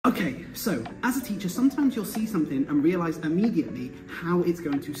Okay, so as a teacher, sometimes you'll see something and realize immediately how it's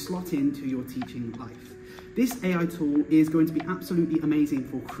going to slot into your teaching life. This AI tool is going to be absolutely amazing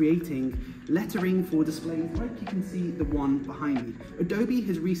for creating lettering for displays, like you can see the one behind me. Adobe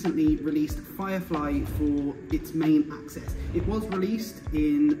has recently released Firefly for its main access. It was released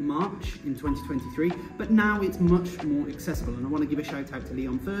in March in 2023, but now it's much more accessible. And I want to give a shout out to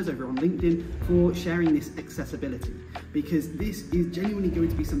Leon Furs over on LinkedIn for sharing this accessibility, because this is genuinely going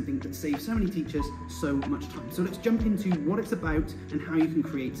to be something that saves so many teachers so much time. So let's jump into what it's about and how you can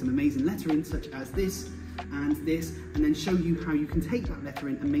create some amazing lettering such as this, and then show you how you can take that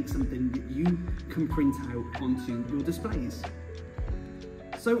lettering and make something that you can print out onto your displays.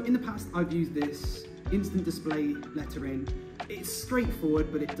 So in the past, I've used this instant display lettering. It's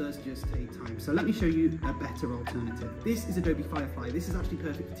straightforward, but it does just take time. So let me show you a better alternative. This is Adobe Firefly. This is actually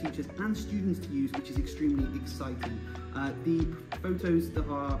perfect for teachers and students to use, which is extremely exciting. The photos that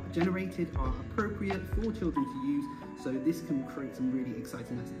are generated are appropriate for children to use, so this can create some really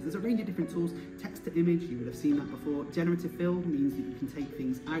exciting lessons. There's a range of different tools. Text to image, you would have seen that before. Generative fill means that you can take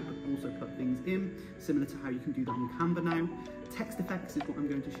things out but also put things in, similar to how you can do that on Canva now. Text effects is what I'm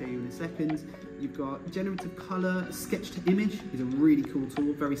going to show you in a second. You've got generative color. Sketch to image is a really cool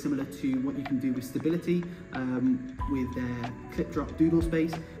tool, very similar to what you can do with Stability with their clip drop doodle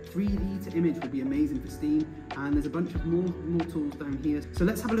space. 3D to image would be amazing for Steam, and there's a bunch of more tools down here. So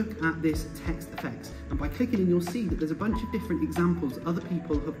let's have a look at this text effects, and by clicking in you'll see that there's a bunch of different examples other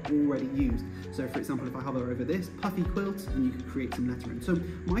people have already used. So for example, if I hover over this, puffy quilt, and you can create some lettering. So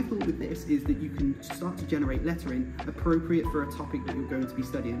my thought with this is that you can start to generate lettering appropriate for a topic that you're going to be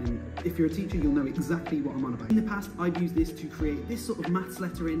studying, and if you're a teacher you'll know exactly what I'm on about. In the past I've used this to create this sort of maths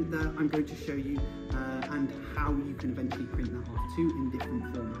lettering that I'm going to show you, and how you can eventually print that off too in different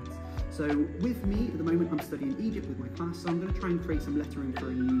formats. So with me at the moment, I'm studying Egypt with my class, so I'm going to try and create some lettering for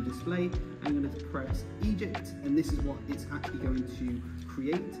a new display. I'm going to press Egypt, and this is what it's actually going to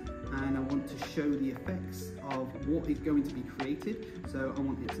create, and I want to show the effects of what is going to be created. So I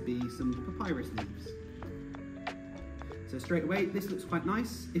want it to be some papyrus leaves. So straight away, this looks quite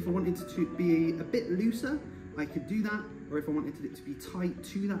nice. If I wanted it to be a bit looser, I could do that, or if I wanted it to be tight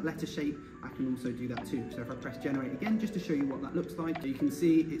to that letter shape, I can also do that too. So if I press generate again, just to show you what that looks like, you can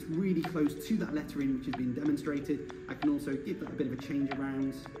see it's really close to that lettering which has been demonstrated. I can also give that a bit of a change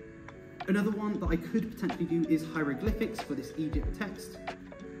around. Another one that I could potentially do is hieroglyphics for this Egypt text.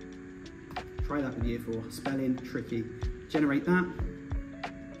 Try that with year 4, spelling, tricky. Generate that.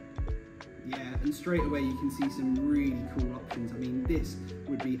 Yeah, and straight away you can see some really cool options. I mean, this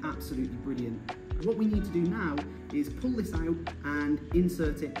would be absolutely brilliant. What we need to do now is pull this out and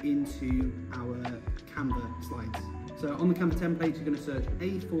insert it into our Canva slides. So on the Canva template, you're going to search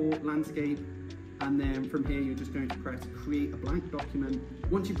A4 landscape, and then from here you're just going to press create a blank document.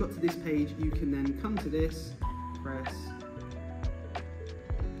 Once you've got to this page, you can then come to this, press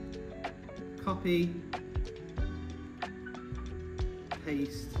copy,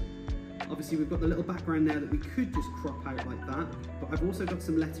 paste. Obviously we've got the little background there that we could just crop out like that, but I've also got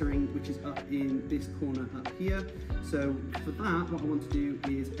some lettering which is up in this corner up here. So for that, what I want to do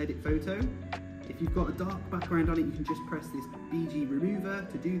is edit photo. If you've got a dark background on it, you can just press this BG remover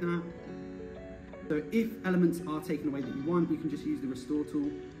to do that. So if elements are taken away that you want, you can just use the restore tool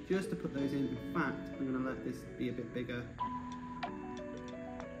just to put those in. In fact, I'm going to let this be a bit bigger.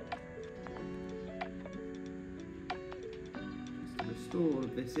 Just to restore all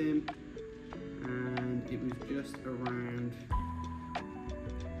of this in. And it was just around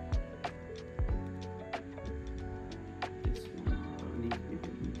this one, but I need to be a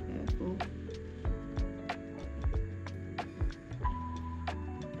bit more careful.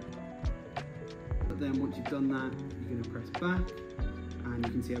 But then once you've done that, you're going to press back, and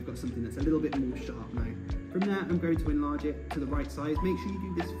you can see I've got something that's a little bit more sharp now. From there, I'm going to enlarge it to the right size. Make sure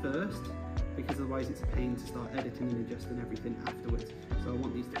you do this first, because otherwise it's a pain to start editing and adjusting everything afterwards. So I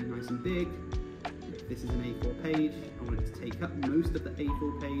want these to be nice and big. This is an A4 page. I want it to take up most of the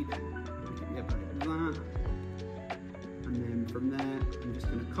A4 page. Give it about that. And then from there, I'm just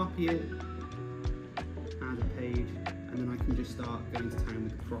going to copy it, add a page, and then I can just start going to town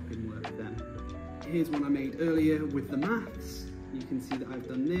with the cropping work then. Here's one I made earlier with the maths. You can see that I've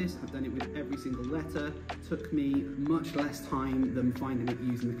done this. I've done it with every single letter. Took me much less time than finding it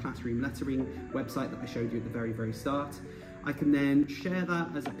using the classroom lettering website that I showed you at the very start. I can then share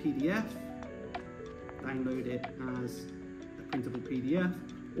that as a PDF, download it as a printable PDF,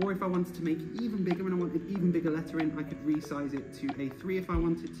 or if I wanted to make it even bigger and I wanted even bigger lettering, I could resize it to A3 if I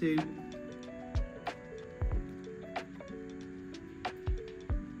wanted to.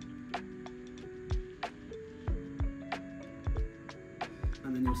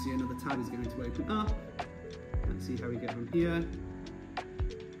 And then you'll see another tab is going to open up. Let's see how we get on here.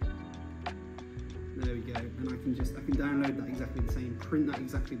 There we go, and I can download that exactly the same, print that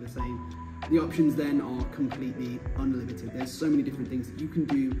exactly the same. The options then are completely unlimited. There's so many different things that you can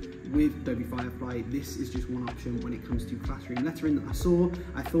do with Adobe Firefly. This is just one option when it comes to classroom lettering that I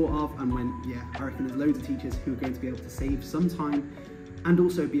thought of, and when, yeah, I reckon there's loads of teachers who are going to be able to save some time and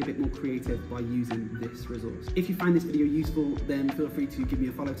also be a bit more creative by using this resource. If you find this video useful, then feel free to give me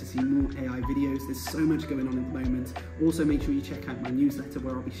a follow to see more AI videos. There's so much going on at the moment. Also, make sure you check out my newsletter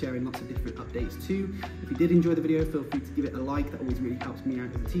where I'll be sharing lots of different updates too. If you did enjoy the video, feel free to give it a like. That always really helps me out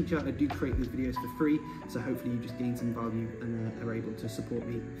as a teacher. I do create these videos for free, so hopefully you just gain some value and are able to support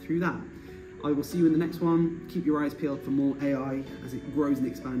me through that. I will see you in the next one. Keep your eyes peeled for more AI as it grows and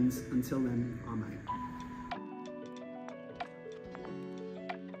expands. Until then, I'm out.